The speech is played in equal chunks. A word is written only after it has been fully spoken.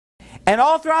And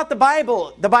all throughout the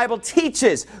Bible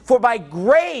teaches, for by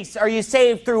grace are you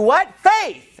saved through what?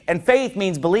 Faith. And faith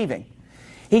means believing.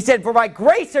 He said, for by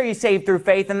grace are you saved through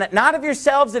faith, and that not of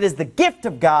yourselves, it is the gift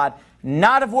of God,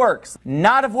 not of works,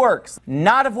 not of works,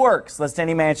 not of works, lest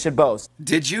any man should boast.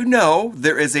 Did you know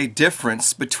there is a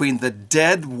difference between the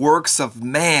dead works of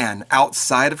man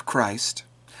outside of Christ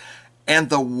and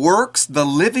the works, the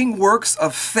living works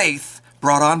of faith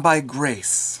brought on by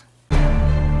grace?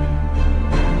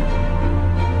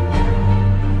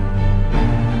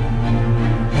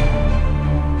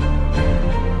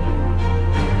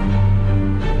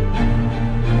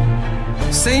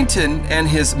 Satan and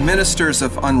his ministers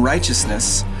of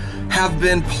unrighteousness have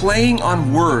been playing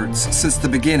on words since the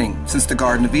beginning, since the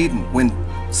Garden of Eden, when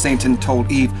Satan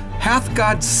told Eve, "Hath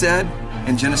God said,"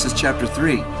 in Genesis chapter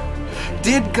 3.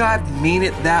 Did God mean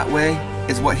it that way,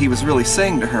 is what he was really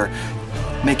saying to her,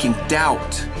 making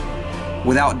doubt.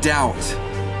 Without doubt,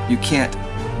 you can't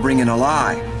bring in a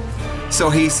lie. So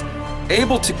he's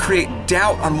able to create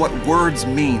doubt on what words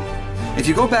mean. If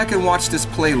you go back and watch this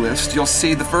playlist, you'll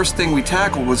see the first thing we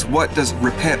tackled was what does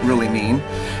repent really mean?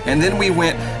 And then we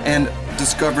went and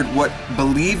discovered what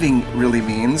believing really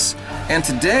means. And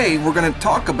today we're going to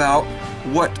talk about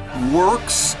what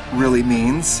works really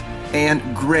means and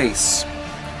grace.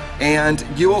 And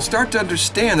you will start to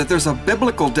understand that there's a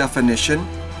biblical definition,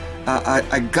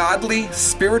 a godly,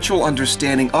 spiritual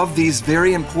understanding of these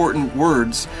very important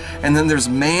words. And then there's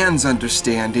man's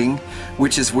understanding,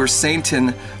 which is where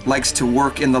Satan likes to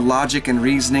work in the logic and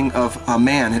reasoning of a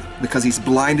man because he's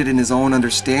blinded in his own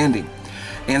understanding.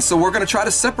 And so we're going to try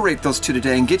to separate those two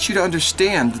today and get you to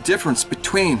understand the difference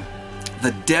between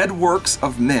the dead works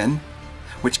of men,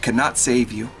 which cannot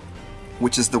save you,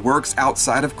 which is the works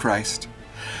outside of Christ,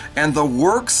 and the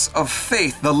works of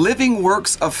faith, the living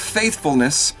works of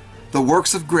faithfulness, the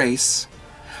works of grace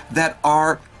that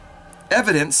are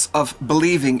evidence of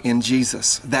believing in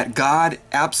Jesus, that God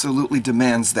absolutely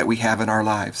demands that we have in our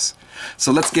lives.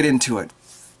 So let's get into it.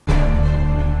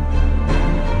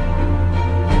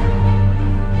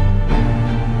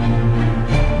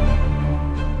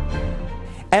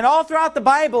 And all throughout the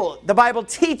Bible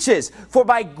teaches, for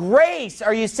by grace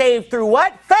are you saved through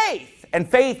what? Faith.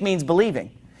 And faith means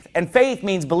believing. And faith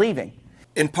means believing.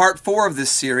 In part 4 of this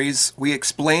series, we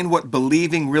explain what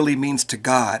believing really means to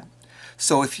God.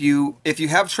 So if you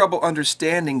have trouble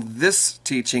understanding this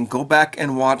teaching, go back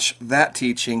and watch that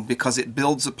teaching because it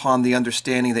builds upon the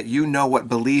understanding that you know what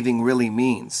believing really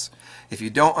means. If you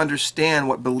don't understand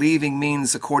what believing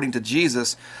means according to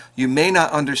Jesus, you may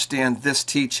not understand this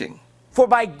teaching. For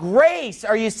by grace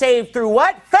are you saved through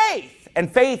what? Faith.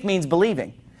 And faith means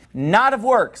believing. Not of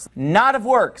works, not of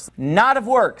works, not of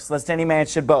works, lest any man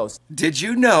should boast. Did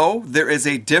you know there is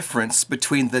a difference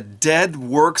between the dead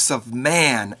works of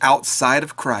man outside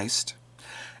of Christ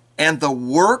and the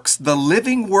works, the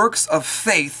living works of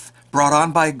faith brought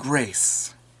on by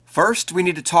grace? First, we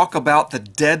need to talk about the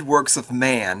dead works of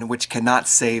man, which cannot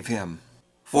save him.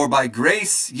 For by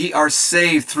grace ye are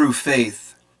saved through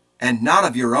faith, and not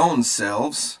of your own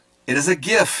selves. It is a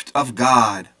gift of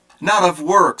God. Not of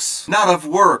works,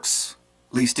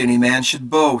 lest any man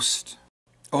should boast.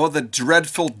 Oh, the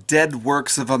dreadful dead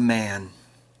works of a man.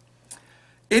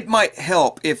 It might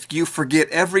help if you forget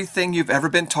everything you've ever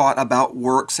been taught about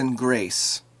works and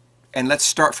grace. And let's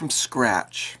start from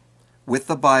scratch with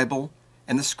the Bible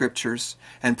and the Scriptures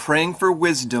and praying for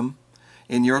wisdom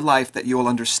in your life that you will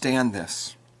understand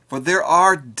this. For there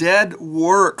are dead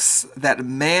works that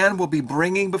man will be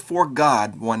bringing before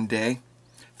God one day,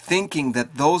 thinking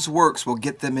that those works will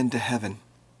get them into heaven.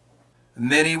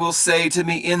 Many will say to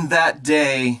me in that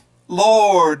day,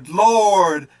 Lord,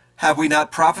 Lord, have we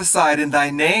not prophesied in thy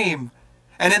name?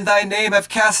 And in thy name have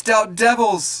cast out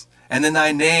devils, and in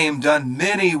thy name done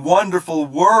many wonderful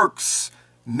works,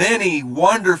 many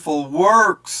wonderful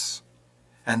works.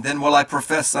 And then will I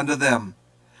profess unto them,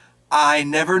 I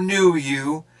never knew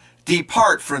you.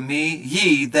 Depart from me,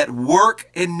 ye that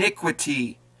work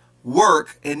iniquity.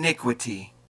 Work iniquity.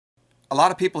 A lot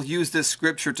of people use this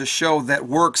scripture to show that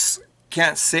works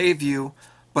can't save you,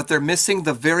 but they're missing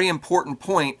the very important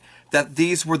point that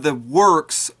these were the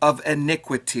works of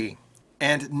iniquity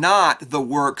and not the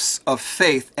works of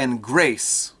faith and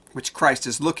grace, which Christ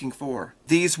is looking for.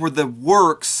 These were the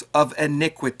works of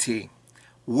iniquity.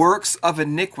 Works of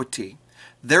iniquity.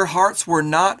 Their hearts were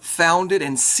not founded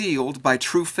and sealed by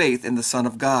true faith in the Son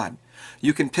of God.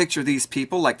 You can picture these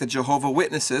people like the Jehovah's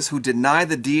Witnesses who deny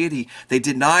the deity. They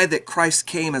deny that Christ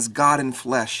came as God in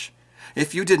flesh.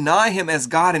 If you deny him as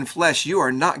God in flesh, you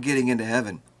are not getting into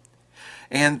heaven.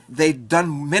 and they've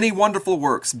done many wonderful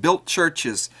works, built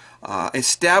churches,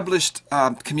 established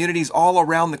communities all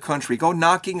around the country, go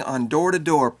knocking on door to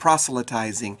door,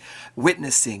 proselytizing,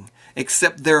 witnessing,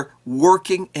 except they're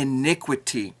working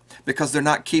iniquity because they're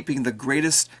not keeping the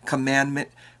greatest commandment,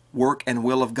 work, and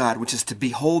will of God, which is to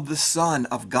behold the Son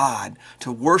of God,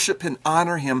 to worship and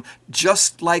honor Him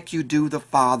just like you do the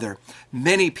Father.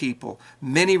 Many people,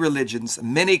 many religions,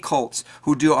 many cults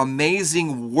who do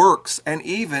amazing works and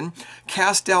even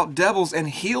cast out devils and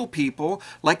heal people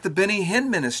like the Benny Hinn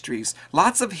ministries.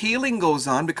 Lots of healing goes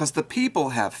on because the people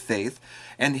have faith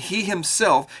and He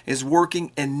Himself is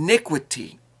working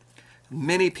iniquity.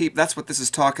 Many people, that's what this is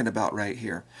talking about right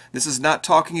here. This is not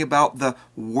talking about the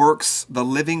works, the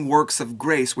living works of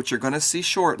grace, which you're going to see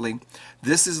shortly.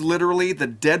 This is literally the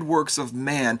dead works of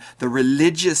man, the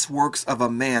religious works of a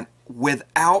man,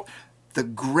 without the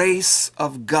grace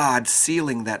of God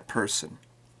sealing that person.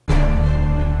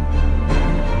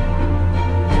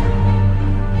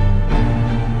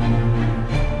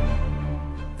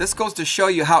 This goes to show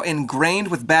you how ingrained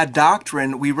with bad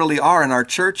doctrine we really are in our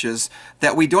churches,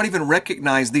 that we don't even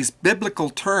recognize these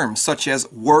biblical terms such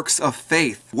as works of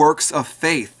faith. Works of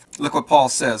faith. Look what Paul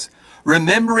says.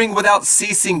 Remembering without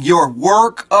ceasing your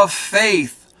work of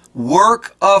faith.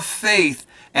 Work of faith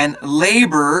and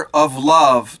labor of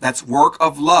love. That's work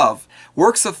of love.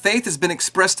 Works of faith has been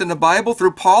expressed in the Bible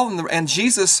through Paul and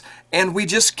Jesus, and we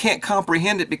just can't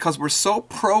comprehend it because we're so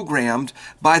programmed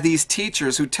by these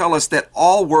teachers who tell us that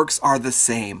all works are the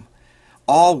same.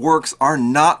 All works are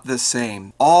not the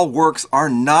same. All works are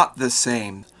not the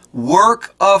same.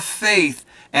 Work of faith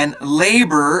and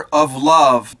labor of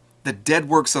love. The dead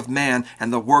works of man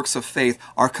and the works of faith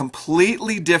are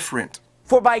completely different.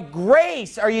 For by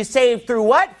grace are you saved through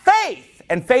what? Faith.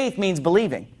 And faith means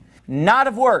believing. Not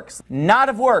of works, not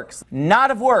of works,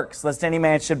 not of works, lest any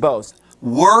man should boast.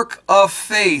 Work of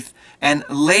faith and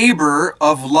labor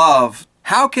of love.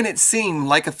 How can it seem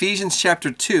like Ephesians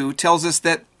chapter 2 tells us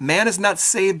that man is not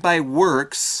saved by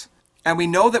works, and we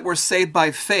know that we're saved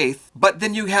by faith, but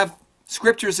then you have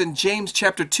scriptures in James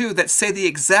chapter 2 that say the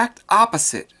exact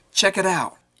opposite. Check it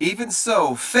out. Even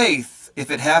so, faith, if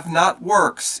it have not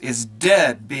works, is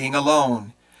dead, being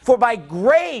alone. For by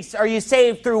grace are you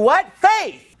saved through what?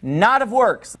 Faith. Not of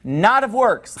works, not of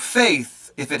works.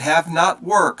 Faith, if it have not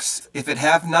works, if it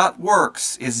have not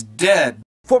works, is dead.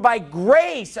 For by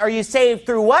grace are you saved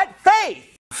through what?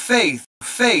 Faith. Faith,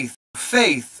 faith,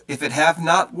 faith, if it have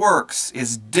not works,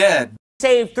 is dead.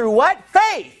 Saved through what?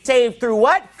 Faith. Saved through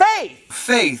what? Faith.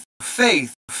 Faith,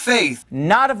 faith, faith.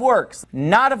 Not of works,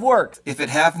 not of works. If it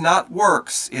have not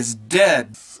works, is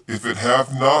dead. If it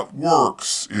have not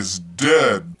works, is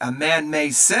dead. A man may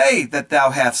say that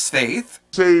thou hast faith.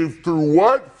 Saved through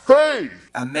what? Faith.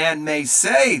 A man may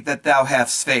say that thou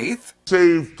hast faith.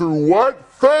 Saved through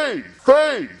what? Faith.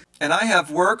 Faith. And I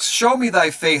have works. Show me thy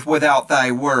faith without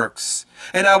thy works,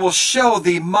 and I will show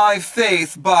thee my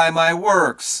faith by my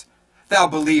works. Thou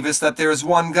believest that there is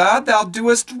one God, thou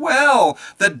doest well.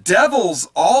 The devils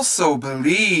also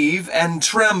believe and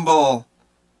tremble.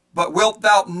 But wilt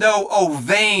thou know, O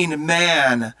vain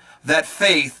man, that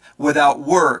faith without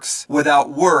works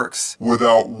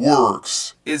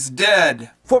is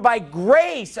dead. For by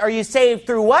grace are you saved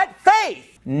through what?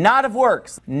 Faith. Not of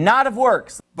works, not of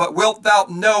works. But wilt thou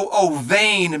know, O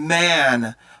vain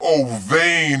man,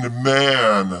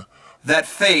 that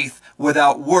faith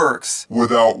without works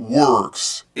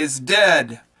is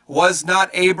dead. Was not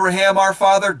Abraham our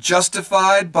father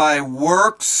justified by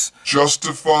works?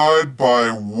 Justified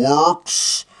by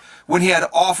works? When he had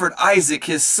offered Isaac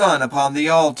his son upon the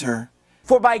altar.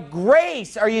 For by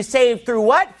grace are you saved through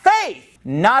what? Faith.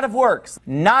 Not of works,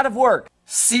 not of works.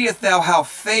 Seest thou how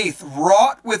faith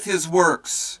wrought with his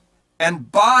works?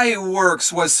 And by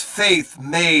works was faith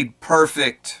made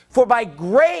perfect. For by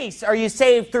grace are you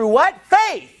saved through what?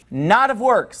 Faith. Not of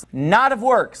works, not of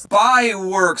works. By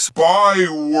works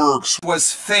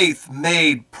was faith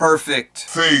made perfect.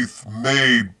 Faith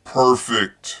made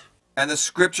perfect. And the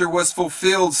scripture was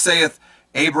fulfilled, saith,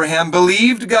 Abraham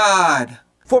believed God.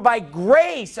 For by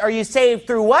grace are you saved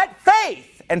through what?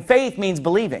 Faith. And faith means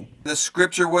believing. The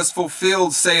scripture was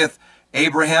fulfilled, saith,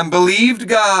 Abraham believed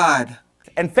God.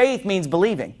 And faith means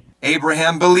believing.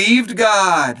 Abraham believed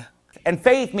God. And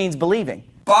faith means believing.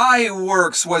 By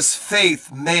works was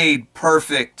faith made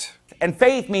perfect. And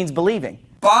faith means believing.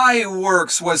 By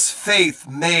works was faith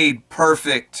made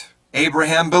perfect.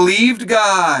 Abraham believed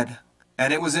God,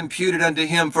 and it was imputed unto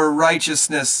him for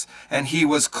righteousness, and he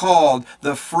was called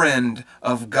the friend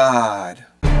of God.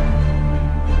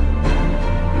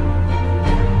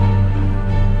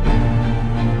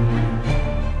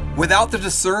 Without the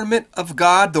discernment of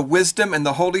God, the wisdom and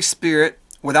the Holy Spirit,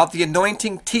 without the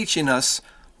anointing teaching us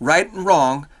right and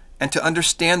wrong and to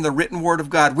understand the written word of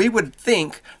God, we would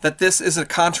think that this is a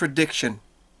contradiction.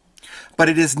 But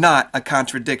it is not a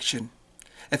contradiction.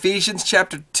 Ephesians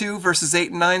chapter 2 verses 8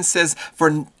 and 9 says,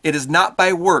 "For it is not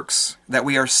by works that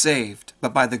we are saved,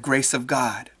 but by the grace of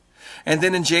God." And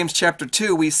then in James chapter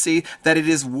 2 we see that it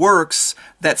is works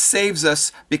that saves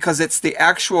us because it's the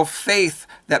actual faith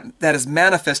that is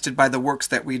manifested by the works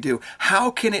that we do.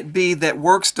 How can it be that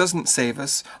works doesn't save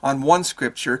us on one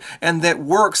scripture and that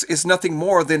works is nothing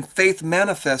more than faith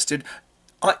manifested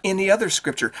in the other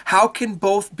scripture? How can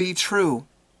both be true?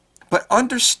 But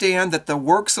understand that the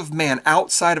works of man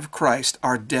outside of Christ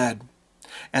are dead,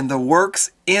 and the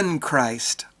works in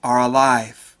Christ are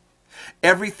alive.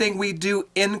 Everything we do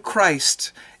in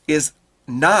Christ is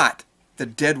not the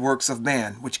dead works of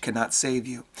man, which cannot save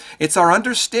you. It's our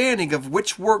understanding of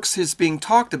which works is being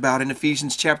talked about in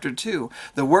Ephesians chapter 2.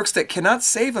 The works that cannot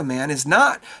save a man is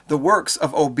not the works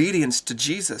of obedience to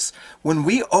Jesus. When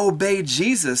we obey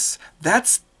Jesus,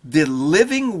 that's the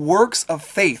living works of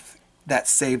faith that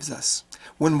saves us.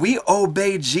 When we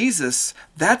obey Jesus,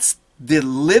 that's the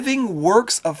living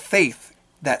works of faith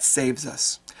that saves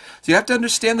us. So you have to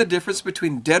understand the difference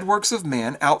between dead works of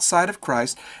man outside of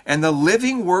Christ and the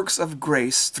living works of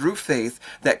grace through faith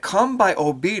that come by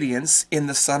obedience in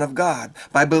the Son of God.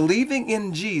 By believing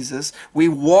in Jesus, we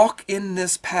walk in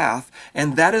this path,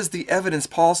 and that is the evidence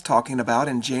Paul's talking about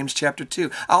in James chapter 2.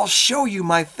 I'll show you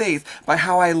my faith by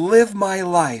how I live my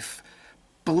life.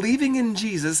 Believing in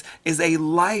Jesus is a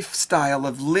lifestyle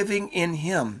of living in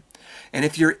Him. And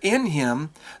if you're in Him,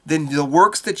 then the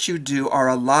works that you do are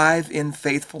alive in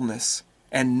faithfulness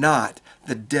and not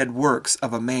the dead works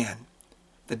of a man.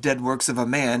 The dead works of a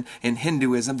man in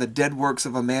Hinduism, the dead works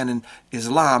of a man in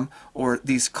Islam, or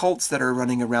these cults that are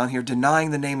running around here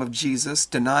denying the name of Jesus,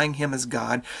 denying Him as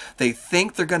God. They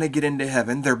think they're going to get into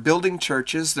heaven. They're building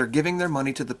churches. They're giving their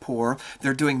money to the poor.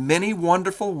 They're doing many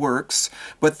wonderful works,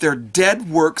 but they're dead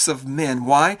works of men.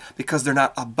 Why? Because they're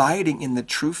not abiding in the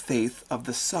true faith of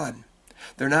the Son.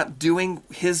 They're not doing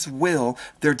His will.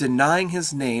 They're denying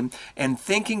His name and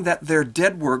thinking that their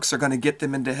dead works are going to get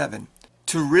them into heaven.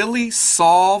 To really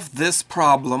solve this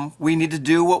problem, we need to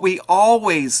do what we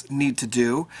always need to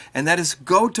do, and that is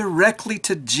go directly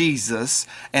to Jesus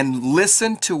and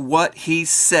listen to what He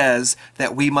says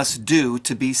that we must do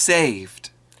to be saved.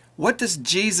 What does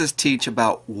Jesus teach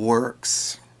about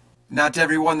works? Not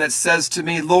everyone that says to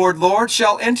me, Lord, Lord,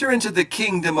 shall enter into the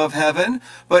kingdom of heaven,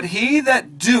 but he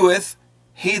that doeth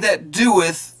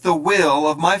the will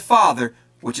of my Father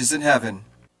which is in heaven.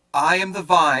 I am the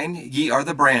vine, ye are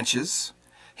the branches.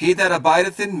 He that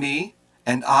abideth in me,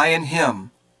 and I in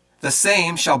him, the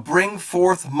same shall bring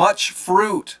forth much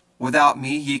fruit. Without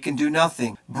me ye can do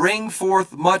nothing. Bring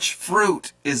forth much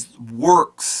fruit is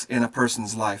works in a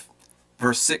person's life.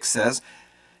 Verse 6 says,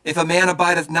 If a man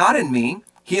abideth not in me,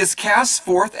 he is cast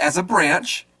forth as a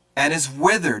branch, and is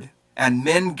withered. And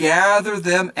men gather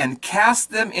them and cast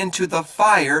them into the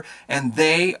fire, and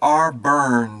they are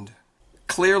burned.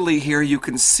 Clearly here you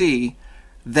can see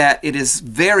that it is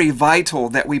very vital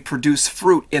that we produce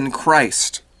fruit in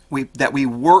Christ. That we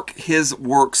work His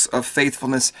works of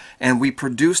faithfulness, and we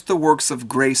produce the works of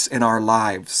grace in our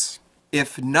lives.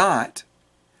 If not,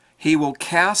 He will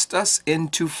cast us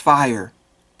into fire.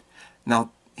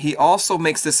 Now, He also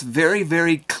makes this very,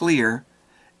 very clear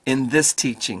in this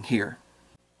teaching here.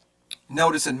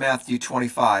 Notice in Matthew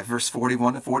 25, verse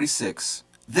 41 to 46,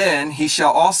 Then he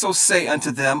shall also say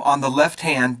unto them on the left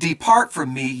hand, Depart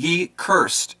from me, ye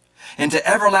cursed, into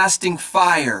everlasting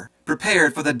fire,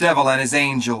 prepared for the devil and his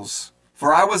angels.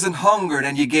 For I was an hungered,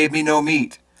 and ye gave me no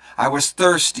meat. I was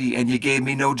thirsty, and ye gave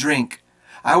me no drink.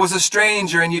 I was a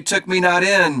stranger, and ye took me not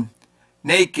in.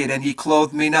 Naked, and ye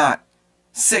clothed me not.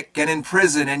 Sick and in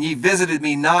prison, and ye visited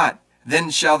me not.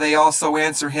 Then shall they also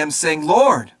answer him, saying,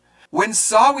 Lord, when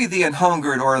saw we thee an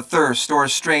hungered, or athirst, or a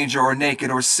stranger, or naked,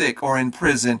 or sick, or in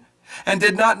prison, and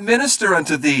did not minister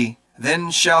unto thee? Then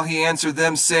shall he answer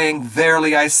them, saying,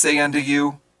 Verily I say unto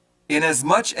you,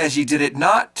 inasmuch as ye did it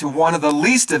not to one of the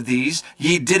least of these,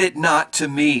 ye did it not to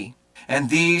me. And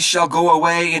these shall go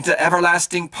away into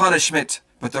everlasting punishment,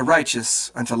 but the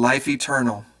righteous unto life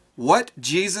eternal. What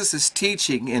Jesus is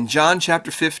teaching in John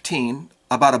chapter 15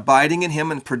 about abiding in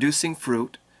Him and producing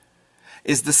fruit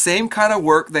is the same kind of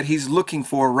work that He's looking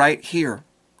for right here.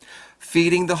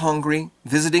 Feeding the hungry,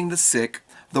 visiting the sick,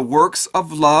 the works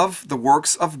of love, the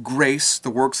works of grace,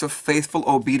 the works of faithful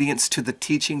obedience to the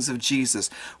teachings of Jesus,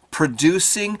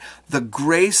 producing the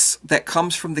grace that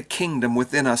comes from the kingdom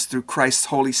within us through Christ's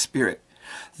Holy Spirit.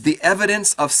 The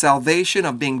evidence of salvation,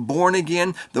 of being born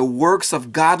again, the works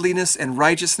of godliness and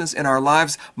righteousness in our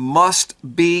lives must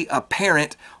be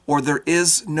apparent, or there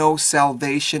is no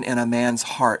salvation in a man's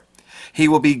heart. He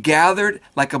will be gathered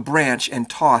like a branch and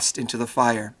tossed into the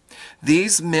fire.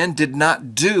 These men did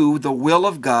not do the will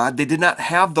of God. They did not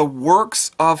have the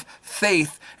works of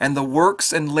faith and the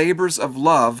works and labors of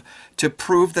love to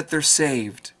prove that they're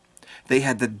saved. They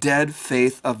had the dead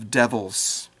faith of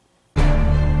devils.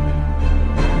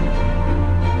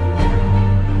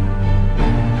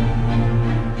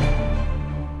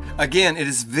 Again, it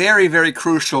is very, very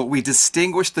crucial we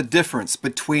distinguish the difference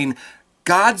between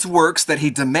God's works that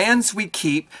he demands we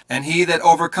keep, and he that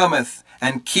overcometh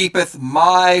and keepeth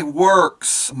my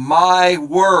works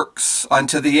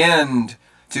unto the end,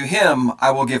 to him I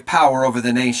will give power over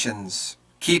the nations.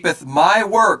 Keepeth my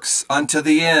works unto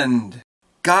the end.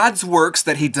 God's works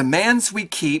that he demands we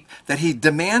keep, that he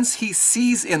demands he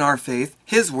sees in our faith,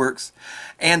 his works,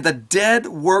 and the dead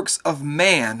works of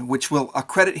man, which will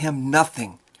accredit him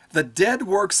nothing. The dead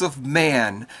works of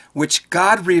man, which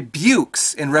God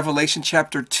rebukes in Revelation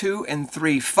chapter 2 and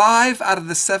 3. 5 out of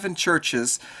the 7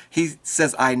 churches, he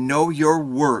says, I know your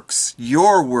works,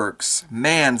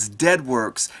 man's dead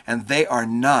works, and they are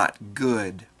not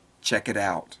good. Check it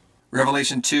out.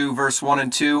 Revelation 2, verse 1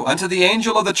 and 2. Unto the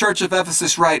angel of the church of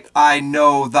Ephesus write, I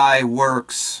know thy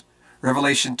works.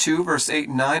 Revelation 2, verse 8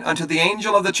 and 9. Unto the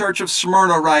angel of the church of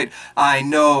Smyrna write, I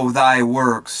know thy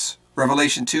works.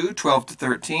 Revelation 2, 12 to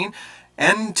 13.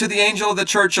 And to the angel of the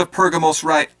church of Pergamos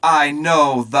write, I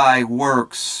know thy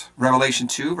works. Revelation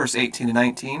 2, verse 18 and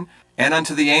 19. And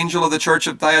unto the angel of the church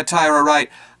of Thyatira write,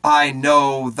 I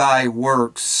know thy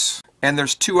works. And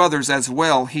there's 2 others as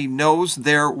well. He knows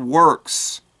their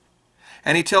works.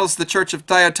 And he tells the church of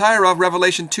Thyatira,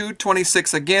 Revelation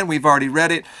 2:26 again, we've already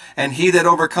read it, and he that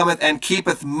overcometh and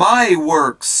keepeth my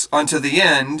works unto the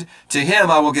end, to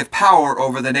him I will give power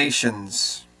over the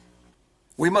nations.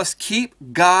 We must keep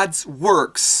God's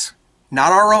works,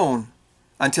 not our own,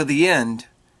 until the end,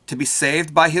 to be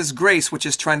saved by his grace, which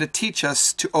is trying to teach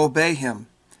us to obey him.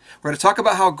 We're going to talk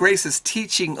about how grace is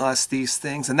teaching us these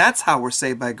things, and that's how we're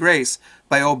saved by grace.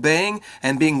 By obeying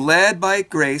and being led by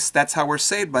grace, that's how we're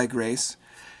saved by grace.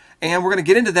 And we're going to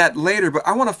get into that later, but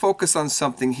I want to focus on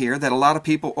something here that a lot of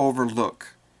people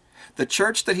overlook. The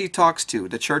church that he talks to,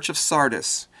 the church of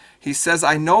Sardis, he says,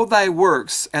 I know thy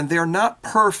works, and they're not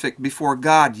perfect before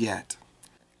God yet.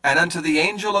 And unto the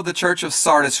angel of the church of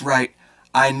Sardis write,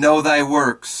 I know thy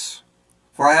works,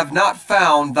 for I have not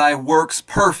found thy works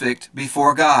perfect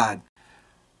before God.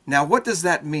 Now, what does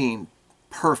that mean,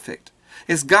 perfect?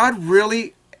 Is God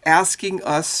really asking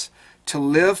us to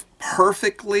live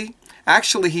perfectly?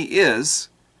 Actually, he is.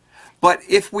 But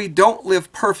if we don't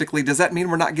live perfectly, does that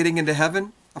mean we're not getting into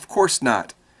heaven? Of course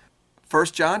not. 1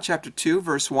 John chapter 2,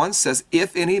 verse 1 says,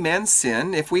 if any man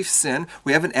sin, if we've sinned,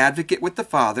 we have an advocate with the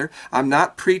Father. I'm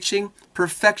not preaching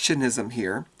perfectionism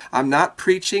here.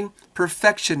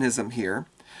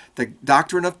 The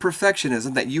doctrine of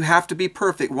perfectionism, that you have to be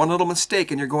perfect, one little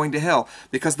mistake and you're going to hell.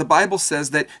 Because the Bible says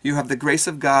that you have the grace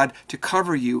of God to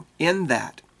cover you in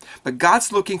that. But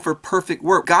God's looking for perfect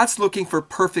work.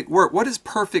 What does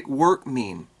perfect work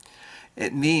mean?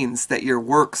 It means that your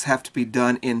works have to be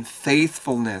done in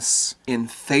faithfulness.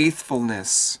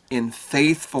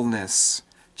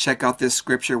 Check out this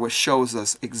scripture which shows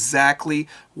us exactly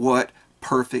what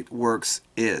perfect works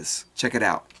is. Check it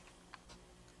out.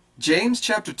 James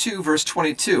chapter 2, verse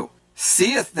 22.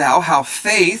 Seest thou how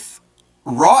faith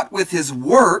wrought with his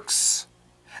works,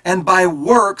 and by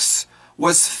works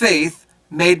was faith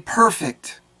made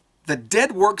perfect. The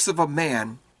dead works of a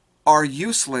man are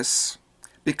useless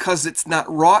because it's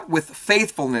not wrought with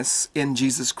faithfulness in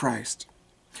Jesus Christ.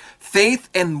 Faith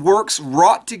and works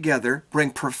wrought together bring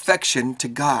perfection to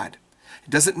God. It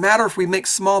doesn't matter if we make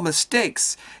small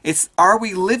mistakes. It's, are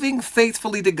we living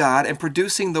faithfully to God and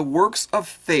producing the works of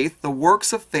faith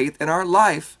in our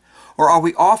life, or are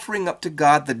we offering up to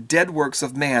God the dead works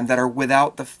of man that are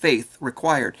without the faith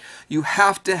required? You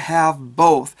have to have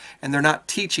both, and they're not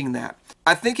teaching that.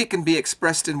 I think it can be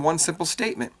expressed in one simple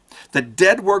statement. The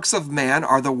dead works of man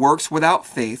are the works without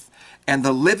faith, and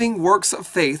the living works of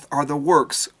faith are the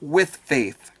works with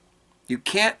faith. You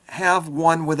can't have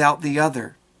one without the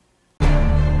other.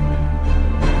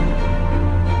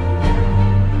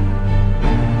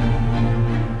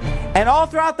 And all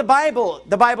throughout the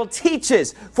Bible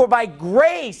teaches, for by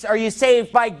grace are you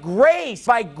saved, by grace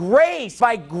are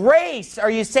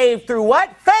you saved through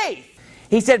what? Faith.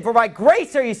 He said, for by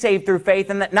grace are you saved through faith,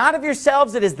 and that not of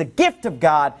yourselves, it is the gift of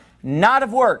God, not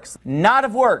of works.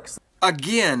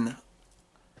 Again,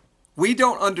 we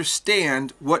don't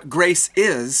understand what grace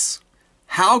is,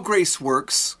 how grace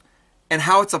works and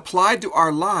how it's applied to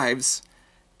our lives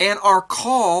and our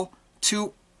call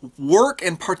to work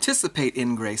and participate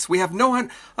in grace. We have no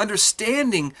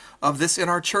understanding of this in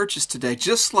our churches today.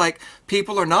 Just like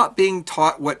people are not being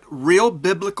taught what real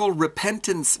biblical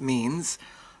repentance means,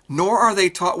 nor are they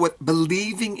taught what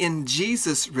believing in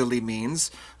Jesus really means.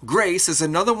 Grace is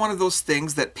another one of those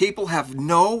things that people have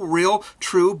no real,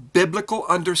 true biblical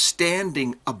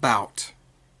understanding about.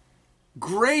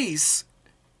 Grace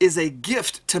is a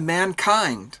gift to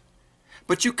mankind,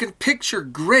 but you can picture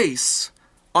grace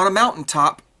on a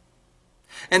mountaintop,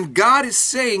 and God is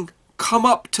saying, come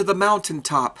up to the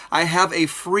mountaintop. I have a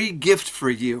free gift for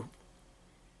you.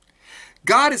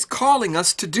 God is calling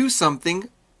us to do something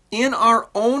in our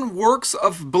own works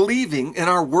of believing, in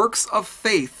our works of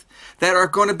faith, that are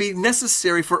going to be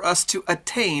necessary for us to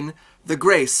attain the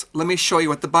grace. Let me show you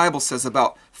what the Bible says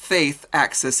about faith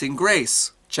accessing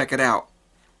grace. Check it out.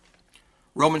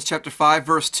 Romans chapter 5,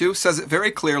 verse 2 says it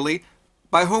very clearly,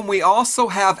 by whom we also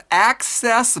have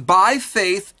access by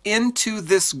faith into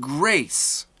this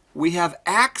grace. We have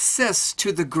access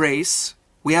to the grace.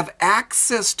 We have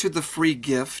access to the free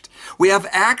gift. We have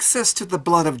access to the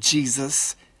blood of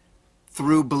Jesus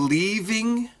through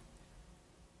believing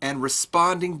and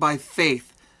responding by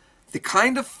faith. The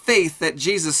kind of faith that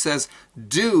Jesus says,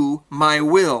 do my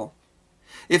will.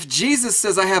 If Jesus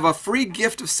says, I have a free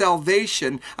gift of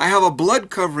salvation, I have a blood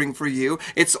covering for you,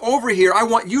 it's over here, I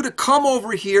want you to come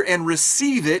over here and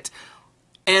receive it,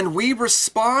 and we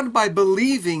respond by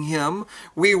believing Him,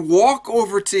 we walk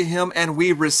over to Him, and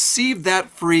we receive that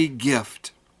free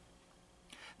gift.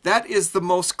 That is the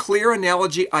most clear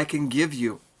analogy I can give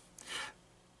you.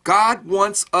 God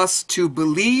wants us to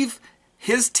believe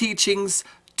His teachings,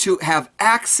 to have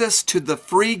access to the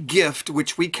free gift,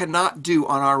 which we cannot do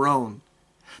on our own.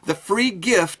 The free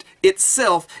gift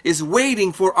itself is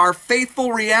waiting for our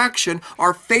faithful reaction,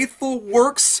 our faithful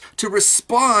works to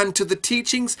respond to the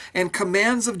teachings and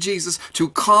commands of Jesus to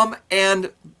come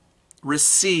and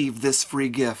receive this free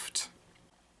gift.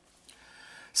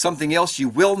 Something else you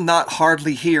will not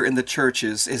hardly hear in the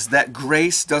churches is that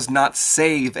grace does not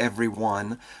save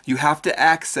everyone. You have to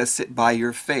access it by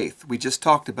your faith. We just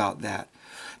talked about that.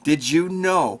 Did you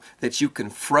know that you can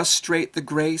frustrate the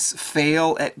grace,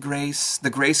 fail at grace?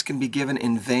 The grace can be given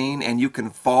in vain, and you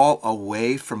can fall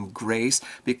away from grace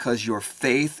because your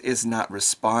faith is not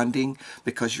responding,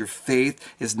 because your faith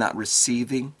is not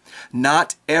receiving.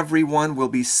 Not everyone will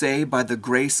be saved by the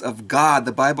grace of God.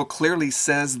 The Bible clearly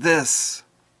says this.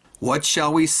 What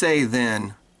shall we say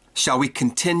then? Shall we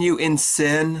continue in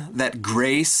sin that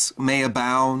grace may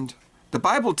abound? The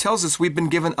Bible tells us we've been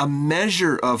given a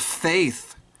measure of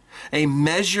faith, a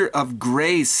measure of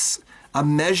grace, a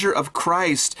measure of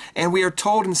Christ. And we are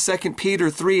told in 2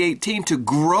 Peter 3:18 to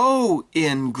grow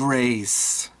in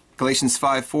grace. Galatians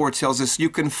 5:4 tells us you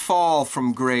can fall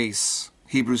from grace.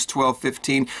 Hebrews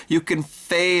 12:15, you can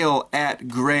fail at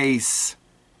grace.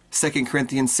 2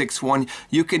 Corinthians 6:1,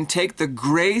 you can take the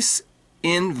grace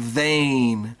in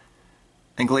vain.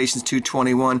 And Galatians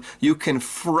 2:21, you can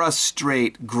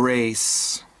frustrate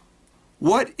grace.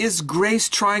 What is grace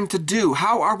trying to do?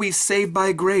 How are we saved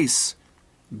by grace?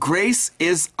 Grace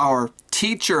is our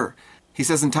teacher. He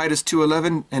says in Titus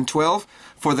 2:11 and 12,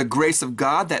 for the grace of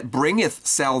God that bringeth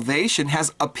salvation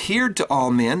has appeared to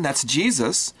all men, that's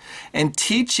Jesus, and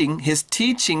teaching, His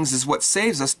teachings is what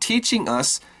saves us, teaching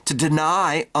us to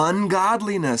deny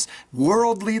ungodliness,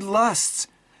 worldly lusts,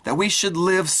 that we should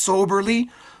live soberly,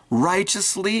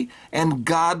 righteously, and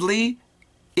godly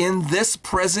in this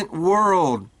present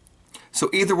world. So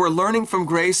either we're learning from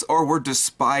grace or we're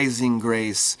despising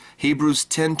grace. Hebrews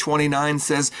 10:29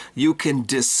 says you can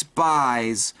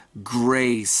despise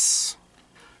grace.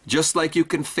 Just like you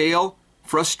can fail,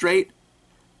 frustrate,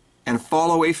 and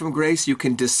fall away from grace, you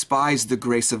can despise the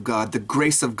grace of God. The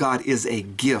grace of God is a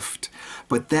gift,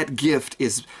 but that gift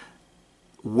is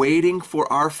waiting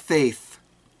for our faith.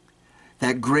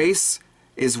 That grace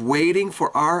is waiting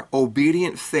for our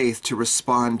obedient faith to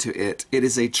respond to it. It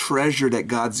is a treasure that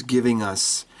God's giving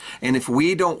us. And if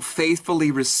we don't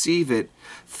faithfully receive it,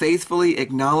 faithfully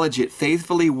acknowledge it,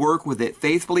 faithfully work with it,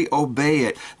 faithfully obey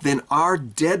it, then our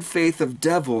dead faith of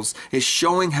devils is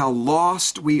showing how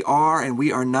lost we are, and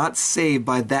we are not saved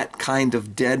by that kind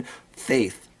of dead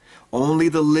faith. Only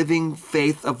the living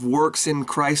faith of works in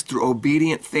Christ through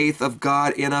obedient faith of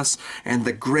God in us and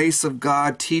the grace of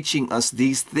God teaching us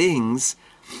these things.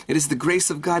 It is the grace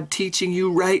of God teaching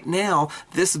you right now.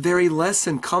 This very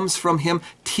lesson comes from Him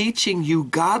teaching you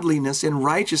godliness and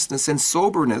righteousness and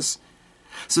soberness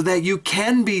so that you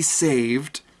can be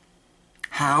saved.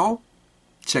 How?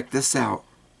 Check this out.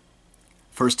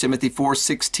 1 Timothy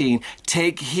 4:16,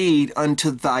 take heed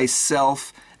unto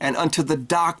thyself and unto the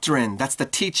doctrine. That's the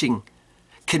teaching.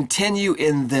 Continue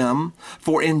in them,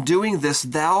 for in doing this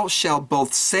thou shalt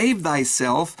both save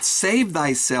thyself,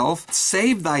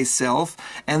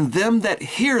 and them that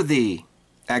hear thee.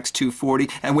 Acts 2:40,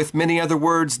 and with many other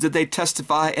words did they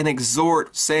testify and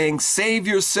exhort, saying, save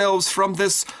yourselves from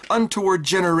this untoward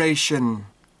generation.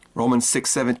 Romans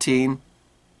 6:17,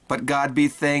 but God be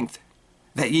thanked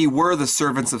that ye were the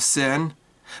servants of sin,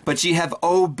 but ye have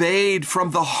obeyed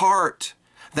from the heart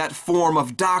that form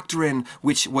of doctrine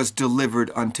which was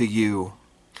delivered unto you.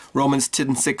 Romans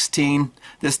 10:16,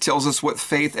 this tells us what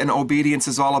faith and obedience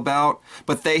is all about.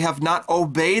 But they have not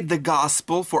obeyed the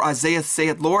gospel, for Isaiah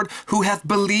saith, Lord, who hath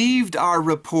believed our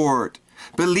report?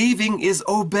 Believing is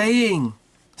obeying.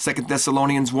 2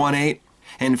 Thessalonians 1:8,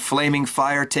 in flaming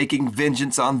fire taking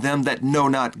vengeance on them that know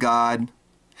not God,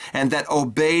 and that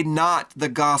obey not the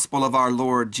gospel of our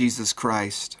Lord Jesus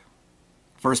Christ.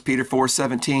 1 Peter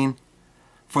 4:17,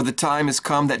 for the time is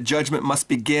come that judgment must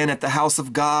begin at the house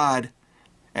of God.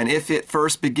 And if it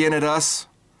first begin at us,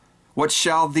 what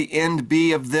shall the end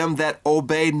be of them that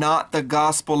obey not the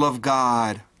gospel of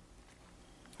God?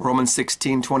 Romans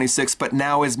 16:26, but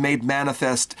now is made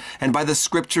manifest, and by the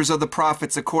scriptures of the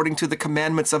prophets, according to the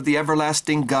commandments of the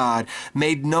everlasting God,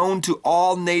 made known to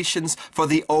all nations for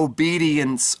the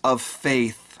obedience of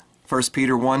faith. 1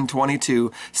 Peter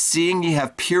 1:22, seeing ye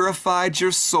have purified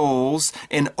your souls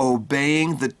in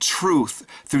obeying the truth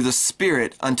through the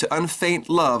Spirit unto unfeigned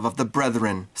love of the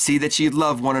brethren. See that ye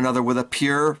love one another with a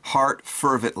pure heart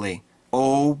fervently.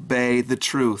 Obey the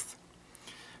truth.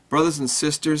 Brothers and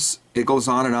sisters, it goes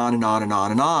on and on and on and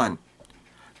on and on.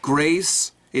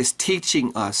 Grace is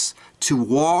teaching us to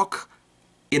walk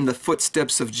in the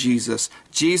footsteps of Jesus.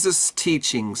 Jesus'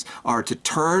 teachings are to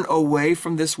turn away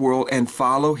from this world and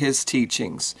follow his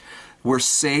teachings. We're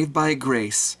saved by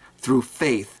grace through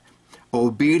faith,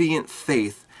 obedient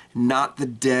faith, not the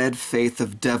dead faith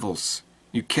of devils.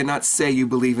 You cannot say you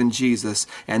believe in Jesus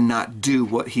and not do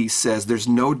what he says. There's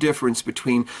no difference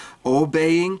between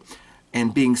obeying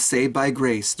and being saved by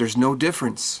grace. There's no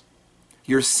difference.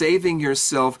 You're saving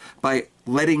yourself by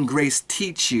letting grace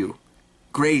teach you.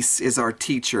 Grace is our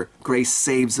teacher. Grace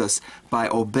saves us by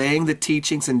obeying the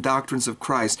teachings and doctrines of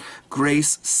Christ.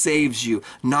 Grace saves you,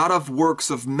 not of works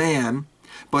of man,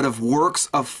 but of works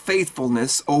of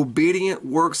faithfulness, obedient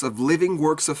works of living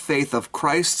works of faith of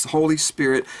Christ's Holy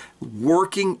Spirit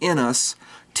working in us,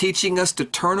 teaching us to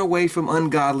turn away from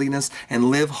ungodliness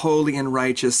and live holy and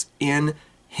righteous in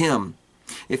him.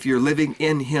 If you're living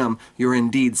in him, you're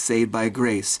indeed saved by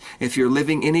grace. If you're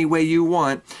living any way you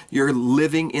want, you're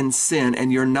living in sin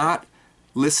and you're not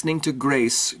listening to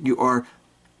grace. You are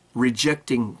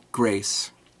rejecting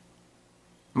grace.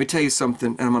 Let me tell you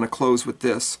something, and I'm going to close with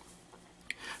this.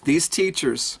 These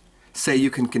teachers say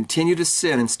you can continue to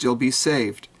sin and still be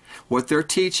saved. What they're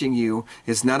teaching you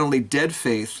is not only dead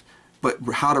faith, but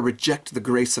how to reject the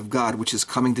grace of God, which is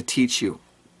coming to teach you.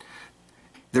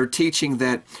 They're teaching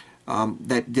that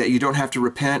that you don't have to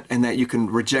repent and that you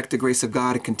can reject the grace of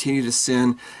God and continue to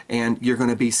sin and you're going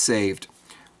to be saved.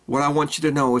 What I want you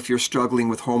to know, if you're struggling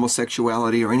with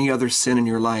homosexuality or any other sin in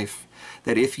your life,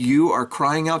 that if you are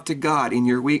crying out to God in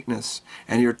your weakness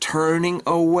and you're turning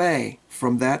away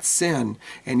from that sin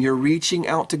and you're reaching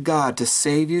out to God to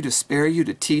save you, to spare you,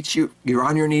 to teach you, you're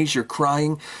on your knees, you're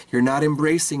crying, you're not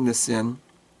embracing the sin,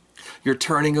 you're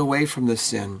turning away from the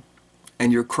sin,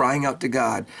 and you're crying out to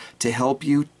God to help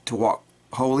you to walk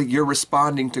holy, you're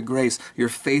responding to grace. You're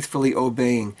faithfully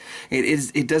obeying.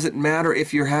 It doesn't matter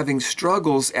if you're having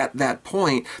struggles at that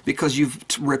point because you've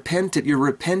repented. You're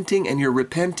repenting and you're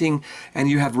repenting and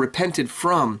you have repented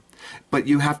from, but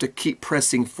you have to keep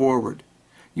pressing forward.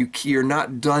 You're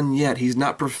not done yet. He's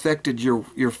not perfected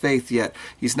your faith yet.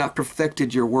 He's not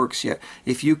perfected your works yet.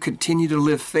 If you continue to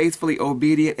live faithfully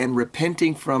obedient and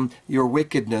repenting from your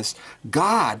wickedness,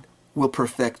 God will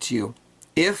perfect you.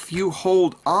 If you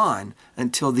hold on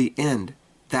until the end,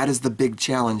 that is the big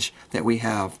challenge that we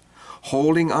have.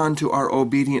 Holding on to our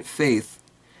obedient faith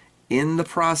in the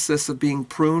process of being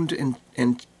pruned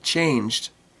and changed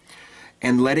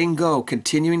and letting go,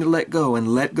 continuing to let go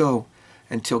and let go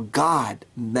until God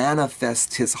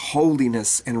manifests his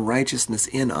holiness and righteousness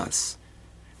in us.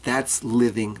 That's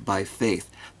living by faith.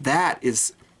 That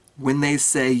is when they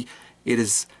say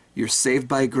you're saved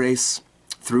by grace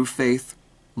through faith,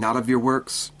 not of your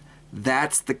works.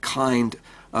 That's the kind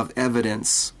of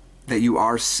evidence that you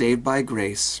are saved by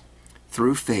grace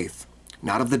through faith,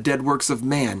 not of the dead works of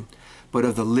man, but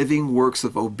of the living works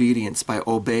of obedience by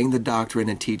obeying the doctrine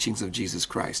and teachings of Jesus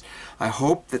Christ. I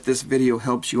hope that this video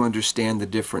helps you understand the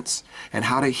difference and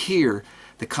how to hear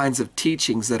the kinds of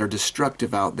teachings that are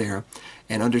destructive out there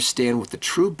and understand what the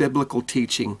true biblical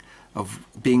teaching of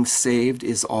being saved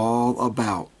is all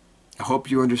about. I hope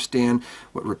you understand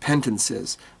what repentance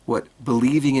is, what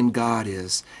believing in God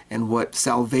is, and what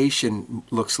salvation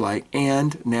looks like,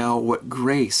 and now what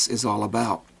grace is all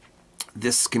about.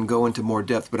 This can go into more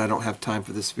depth, but I don't have time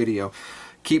for this video.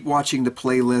 Keep watching the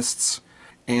playlists,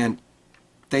 and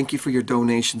thank you for your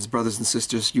donations, brothers and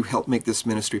sisters. You help make this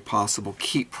ministry possible.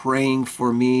 Keep praying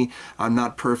for me. I'm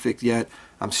not perfect yet.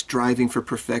 I'm striving for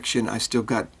perfection. I still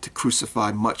got to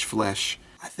crucify much flesh.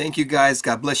 I thank you guys.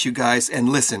 God bless you guys. And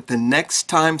listen, the next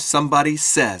time somebody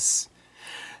says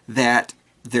that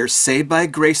they're saved by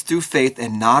grace through faith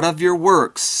and not of your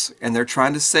works, and they're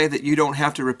trying to say that you don't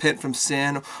have to repent from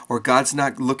sin, or God's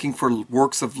not looking for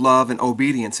works of love and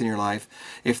obedience in your life,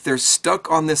 if they're stuck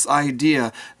on this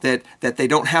idea that they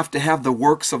don't have to have the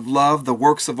works of love, the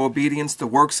works of obedience, the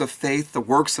works of faith, the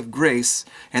works of grace,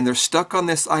 and they're stuck on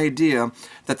this idea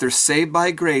that they're saved by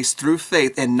grace through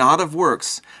faith and not of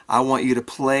works, I want you to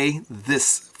play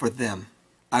this for them.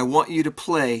 I want you to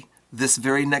play this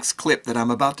very next clip that I'm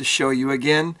about to show you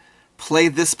again. Play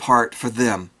this part for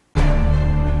them.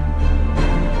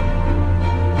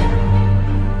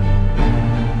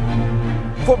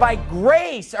 For by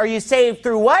grace are you saved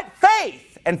through what?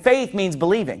 Faith. And faith means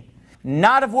believing.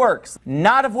 Not of works,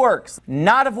 not of works,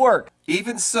 not of work.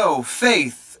 Even so,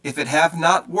 faith, if it have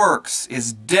not works,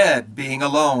 is dead being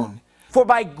alone. For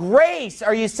by grace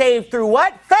are you saved through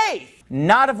what? Faith.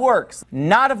 Not of works,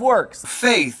 not of works.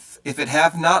 Faith, if it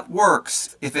have not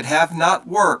works,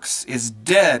 is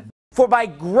dead. For by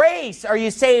grace are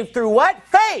you saved through what?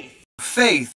 Faith.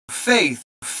 Faith,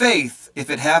 if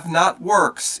it have not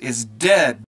works, is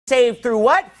dead. Saved through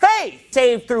what? Faith.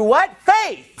 Saved through what?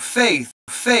 Faith.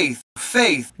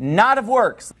 Faith. Not of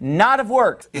works, not of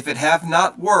works. If it have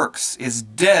not works, is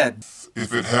dead.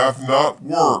 If it have not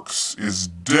works, is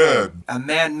dead. A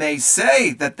man may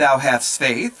say that thou hast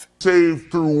faith.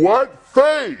 Saved through what?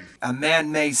 Faith. A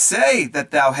man may say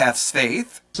that thou hast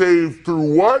faith. Saved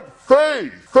through what?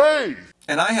 Faith. Faith.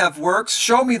 And I have works.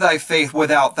 Show me thy faith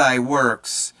without thy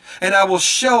works, and I will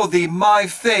show thee my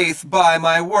faith by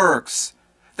my works.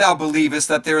 Thou believest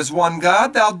that there is one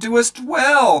God, thou doest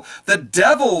well. The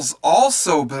devils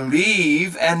also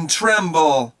believe and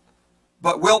tremble.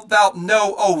 But wilt thou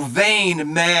know, O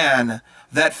vain man,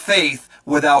 that faith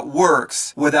without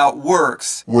works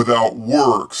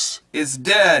is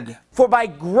dead. For by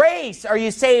grace are you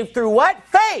saved through what?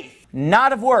 Faith.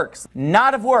 Not of works,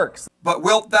 not of works. But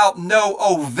wilt thou know,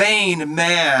 O vain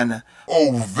man,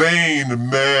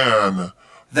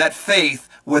 that faith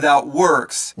without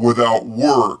works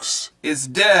is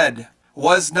dead.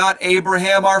 Was not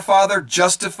Abraham our father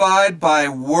justified by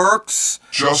works?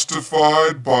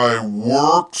 Justified by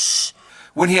works?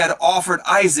 When he had offered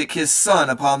Isaac his son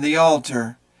upon the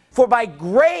altar. For by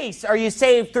grace are you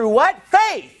saved through what?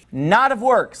 Faith. Not of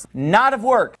works, not of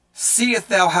work. Seest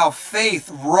thou how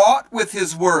faith wrought with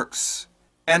his works?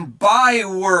 And by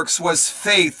works was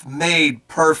faith made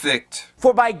perfect.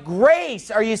 For by grace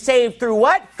are you saved through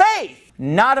what? Faith.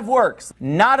 Not of works,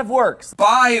 not of works.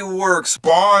 By works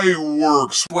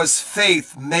was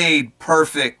faith made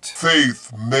perfect.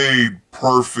 faith made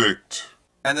perfect.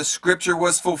 And the scripture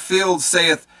was fulfilled,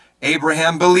 saith,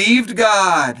 Abraham believed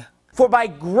God. For by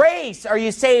grace are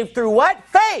you saved through what?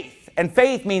 Faith. And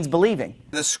faith means believing.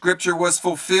 The scripture was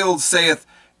fulfilled, saith,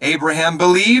 Abraham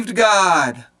believed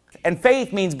God. And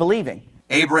faith means believing.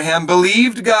 Abraham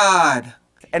believed God.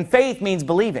 And faith means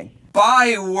believing.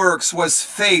 By works was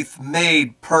faith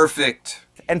made perfect.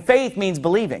 And faith means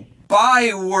believing.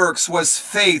 By works was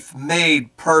faith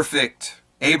made perfect.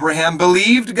 Abraham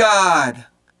believed God,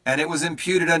 and it was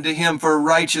imputed unto him for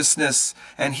righteousness,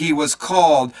 and he was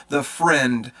called the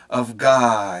friend of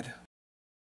God.